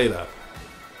didn't say that.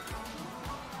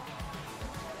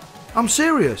 I'm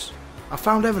serious. I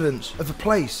found evidence of a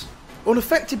place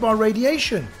unaffected by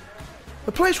radiation.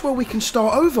 A place where we can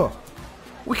start over.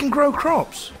 We can grow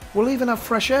crops. We'll even have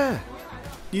fresh air.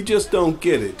 You just don't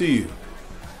get it, do you?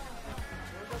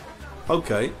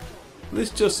 Okay,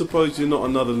 let's just suppose you're not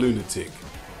another lunatic.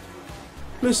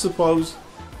 Let's suppose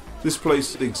this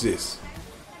place exists.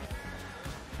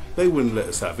 They wouldn't let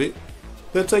us have it.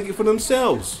 They'll take it for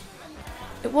themselves.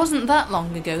 It wasn't that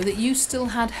long ago that you still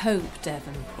had hope,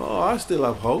 Devon. Oh, I still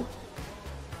have hope.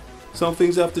 Some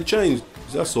things have to change,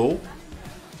 that's all.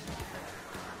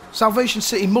 Salvation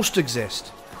City must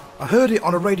exist. I heard it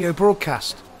on a radio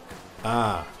broadcast.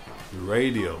 Ah,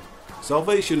 radio.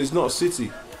 Salvation is not a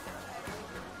city.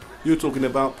 You're talking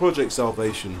about Project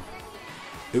Salvation.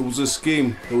 It was a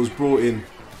scheme that was brought in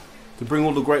to bring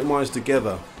all the great minds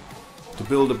together, to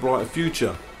build a brighter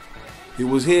future. It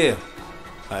was here,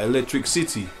 at Electric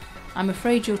City. I'm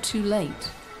afraid you're too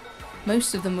late.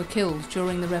 Most of them were killed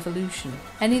during the revolution.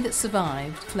 Any that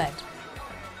survived fled.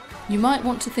 You might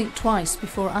want to think twice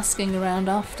before asking around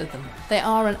after them. They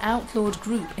are an outlawed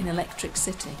group in Electric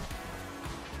City.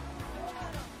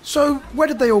 So, where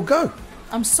did they all go?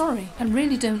 I'm sorry, I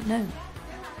really don't know.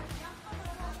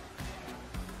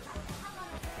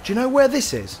 Do you know where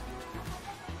this is?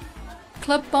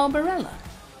 Club Barbarella.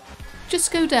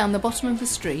 Just go down the bottom of the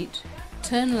street,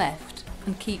 turn left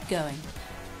and keep going.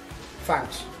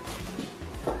 Thanks.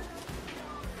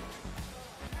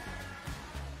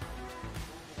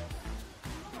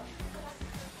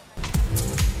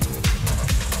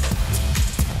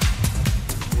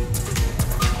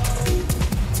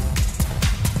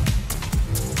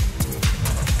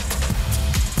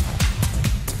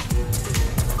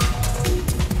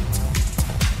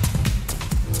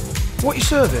 What are you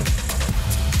serving?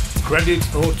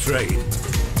 Credit or trade?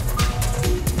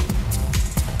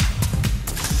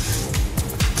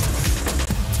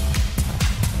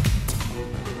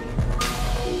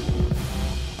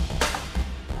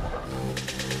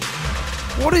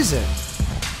 What is it?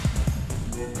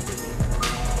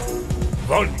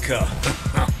 Vodka.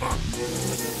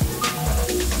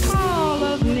 All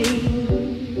of me.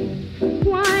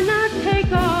 Why not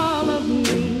take all of me?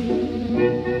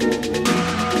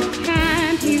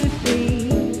 Can't you see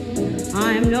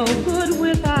I'm no good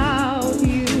without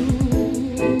you?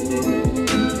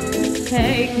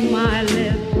 Take my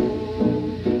lips.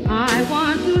 I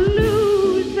want to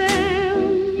lose them.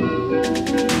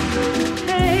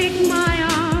 Take my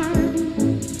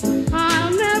arms.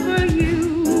 I'll never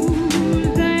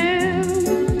use them.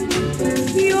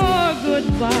 Your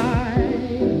goodbye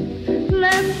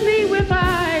left me with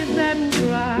eyes that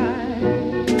cry.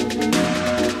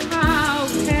 How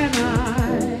can I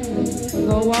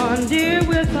go on, dear,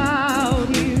 without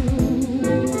you?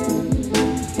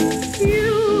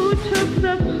 You took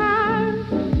the part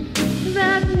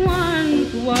that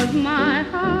once was my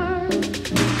heart.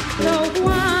 So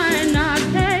why not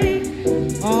take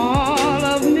all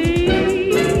of me?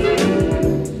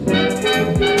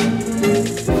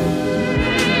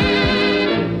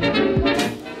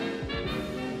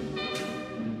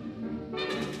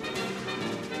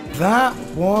 That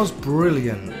was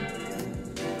brilliant.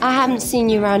 I haven't seen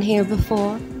you around here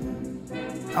before.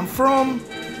 I'm from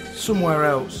somewhere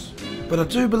else, but I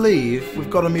do believe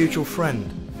we've got a mutual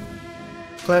friend.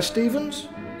 Claire Stevens?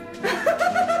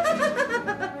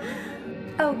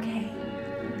 Okay.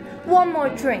 One more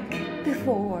drink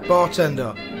before.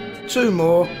 Bartender. 2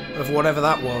 more of whatever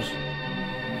that was.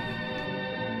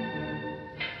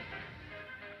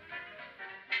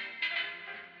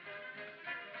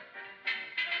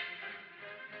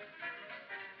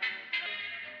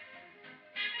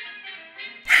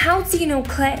 How do you know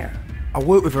Claire? I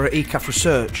worked with her at ECAF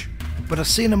Research, but I've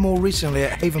seen her more recently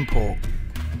at Havenport.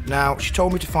 Now, she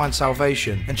told me to find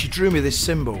salvation, and she drew me this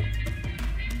symbol.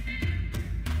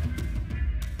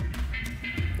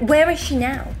 Where is she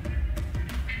now?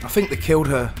 I think they killed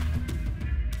her.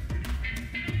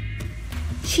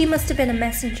 She must have been a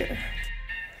messenger.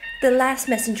 The last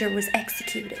messenger was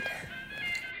executed.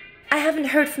 I haven't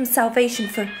heard from Salvation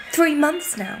for 3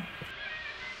 months now.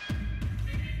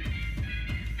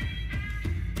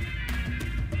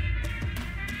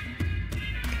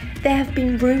 There have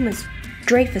been rumors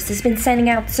Dreyfus has been sending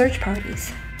out search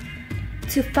parties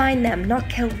to find them, not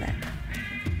kill them,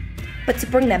 but to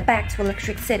bring them back to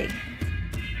Electric City.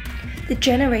 The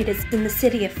generators in the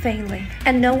city are failing,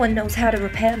 and no one knows how to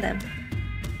repair them.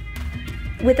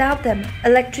 Without them,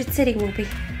 Electric City will be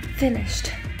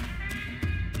finished.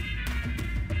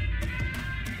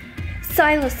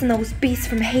 Silas and those beasts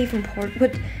from Havenport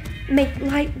would make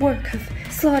light work of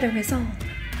slaughter us all.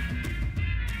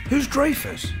 Who's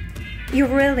Dreyfus? You're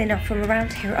really not from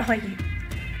around here, are you?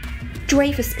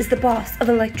 Dreyfus is the boss of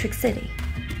Electric City.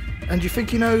 And you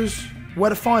think he knows where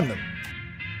to find them?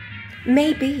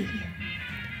 Maybe.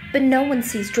 But no one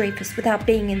sees Dreyfus without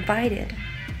being invited.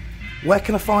 Where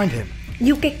can I find him?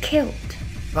 You get killed.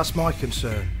 That's my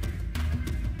concern.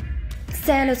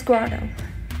 Santa's Grotto.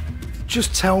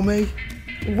 Just tell me.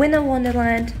 Winter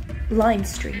Wonderland, Lime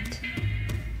Street.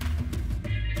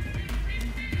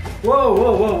 Whoa,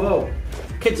 whoa, whoa, whoa.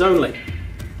 Kids only.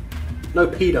 No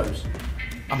pedos.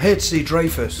 I'm here to see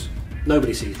Dreyfus.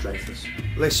 Nobody sees Dreyfus.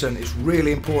 Listen, it's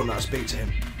really important that I speak to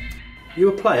him. You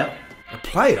a player? A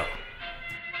player?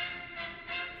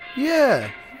 Yeah,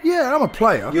 I'm a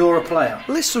player. You're a player?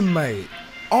 Listen, mate,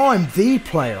 I'm the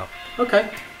player.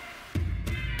 Okay.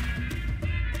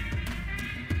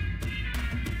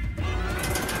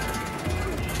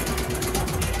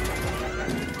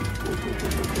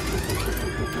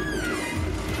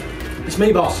 It's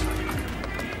me, boss.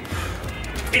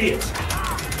 Idiot!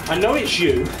 I know it's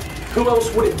you. Who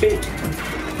else would it be?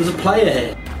 There's a player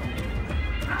here.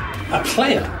 A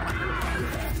player?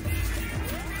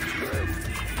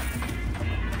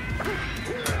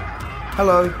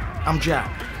 Hello. I'm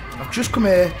Jack. I've just come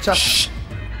here to... Shh!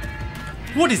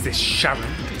 What is this, Sharon?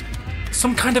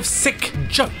 Some kind of sick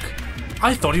joke?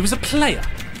 I thought he was a player.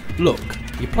 Look,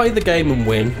 you play the game and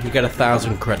win, you get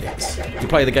 1,000 credits. You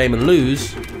play the game and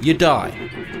lose, you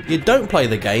die. You don't play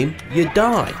the game, you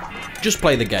die. Just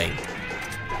play the game.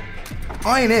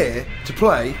 I ain't here to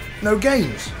play no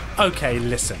games. Okay,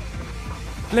 listen.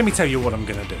 Let me tell you what I'm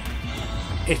gonna do.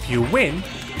 If you win,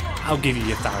 I'll give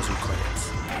you 1,000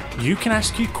 credits. You can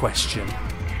ask your question,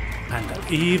 and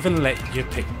I'll even let you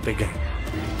pick the game.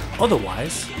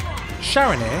 Otherwise,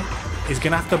 Sharon here is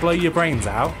gonna have to blow your brains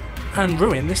out and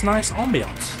ruin this nice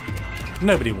ambiance.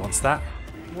 Nobody wants that.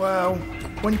 Well,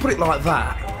 when you put it like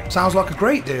that, sounds like a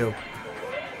great deal.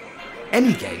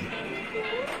 Any game.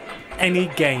 Any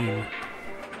game.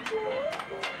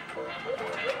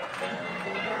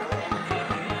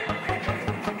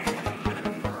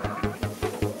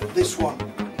 This one.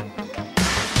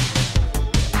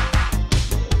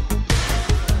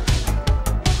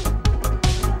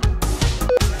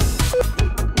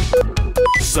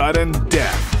 Sudden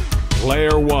death.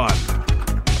 Player 1.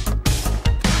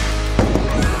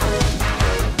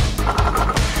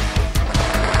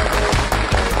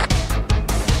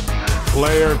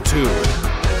 Player 2.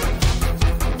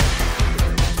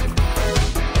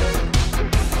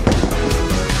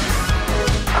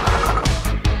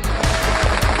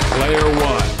 Player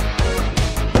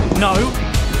 1. No.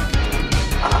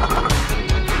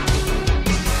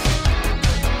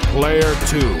 Player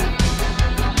 2.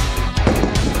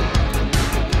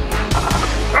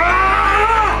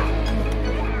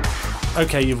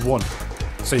 Okay, you've won.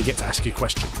 So you get to ask your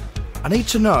question. I need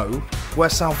to know where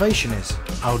Salvation is.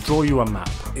 I'll draw you a map.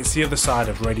 It's the other side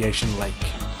of Radiation Lake.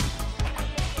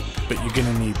 But you're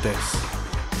gonna need this.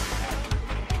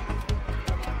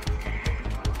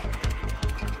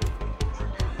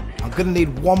 I'm gonna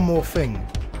need one more thing.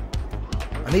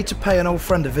 I need to pay an old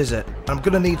friend a visit, and I'm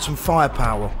gonna need some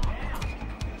firepower.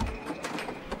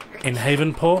 In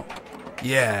Havenport?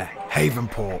 Yeah,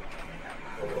 Havenport.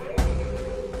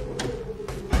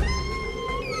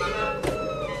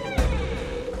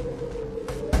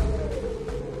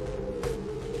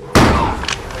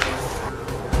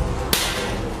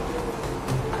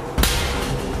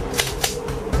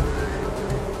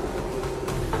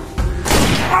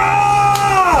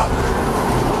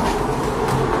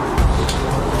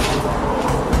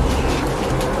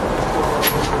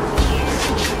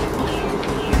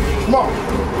 Marc!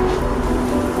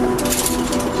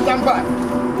 Stand back!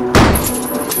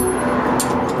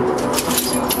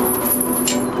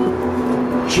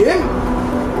 Jim?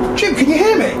 Jim, can you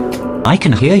hear me? I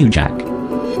can hear you, Jack.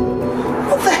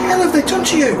 What the hell have they done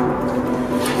to you?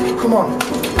 Come on,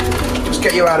 let's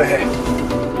get you out of here.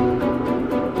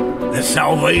 The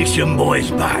Salvation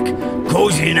Boy's back,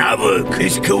 causing havoc.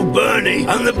 He's killed Bernie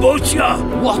and the Butcher.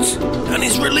 What? And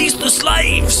he's released the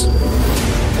slaves.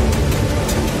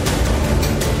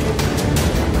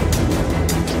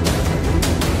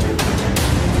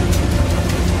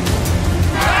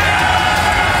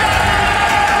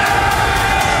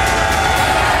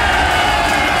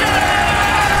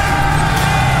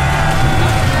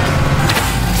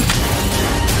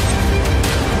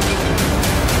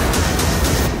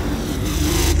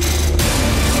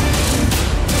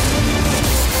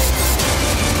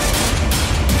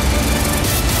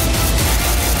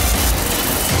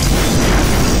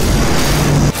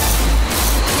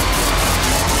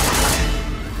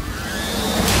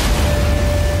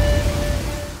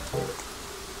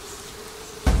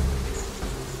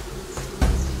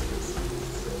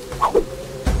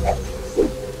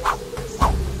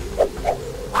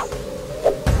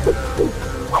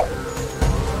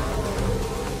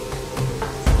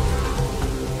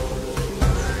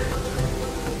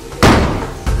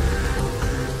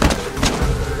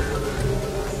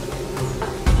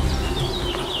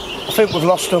 I think we've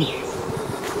lost them.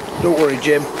 Don't worry,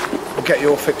 Jim. We'll get you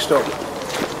all fixed up.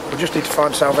 We just need to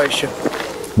find Salvation.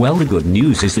 Well, the good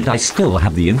news is that I still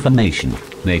have the information.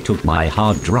 They took my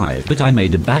hard drive, but I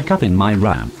made a backup in my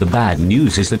RAM. The bad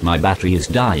news is that my battery is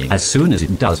dying. As soon as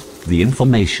it does, the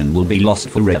information will be lost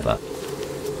forever.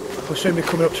 We'll soon be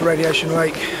coming up to Radiation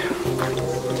Lake.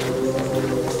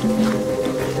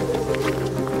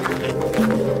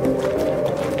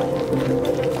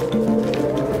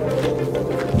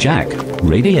 Jack,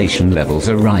 radiation levels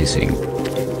are rising.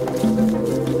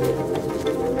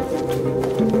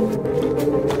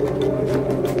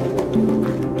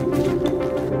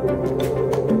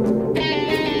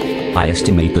 I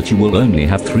estimate that you will only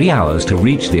have 3 hours to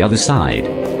reach the other side.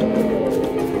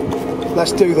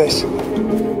 Let's do this.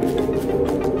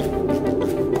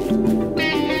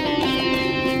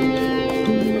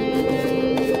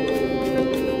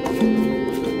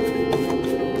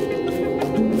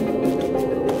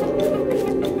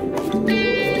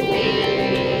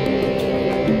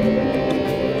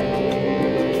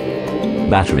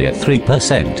 Battery at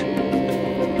 3%.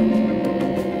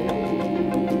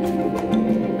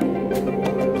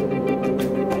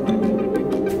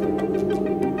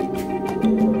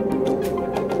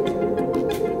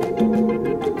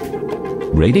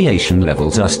 Radiation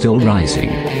levels are still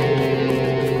rising.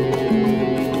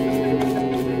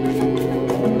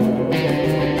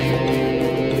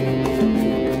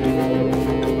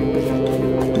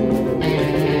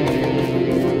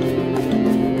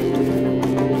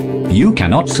 You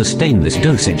cannot sustain this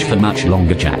dosage for much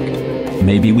longer, Jack.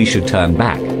 Maybe we should turn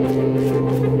back.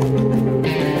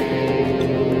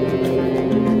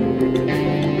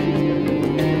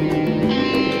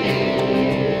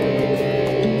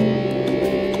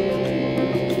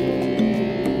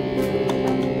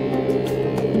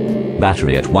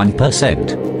 Battery at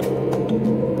 1%.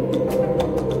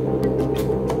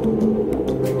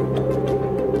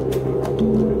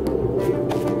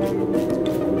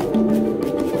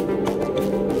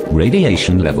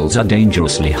 Radiation levels are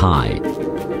dangerously high.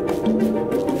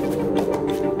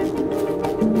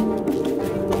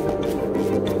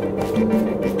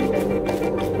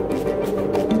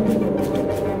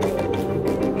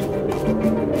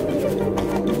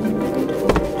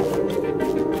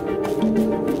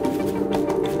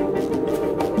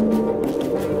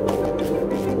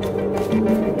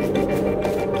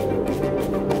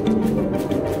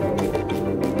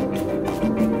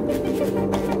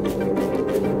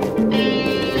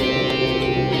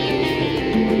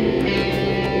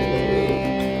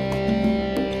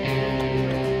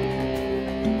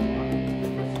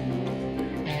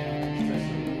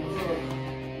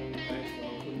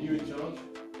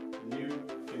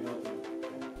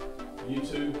 You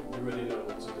two, you already know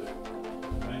what to do.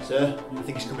 Okay? Sir, I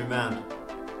think he's coming round.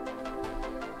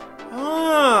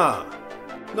 Ah!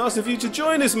 Nice of you to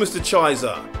join us, Mr.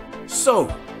 Chiser.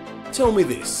 So, tell me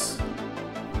this.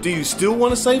 Do you still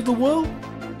want to save the world?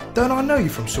 Don't I know you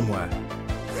from somewhere?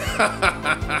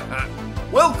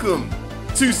 Welcome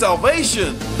to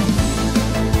Salvation!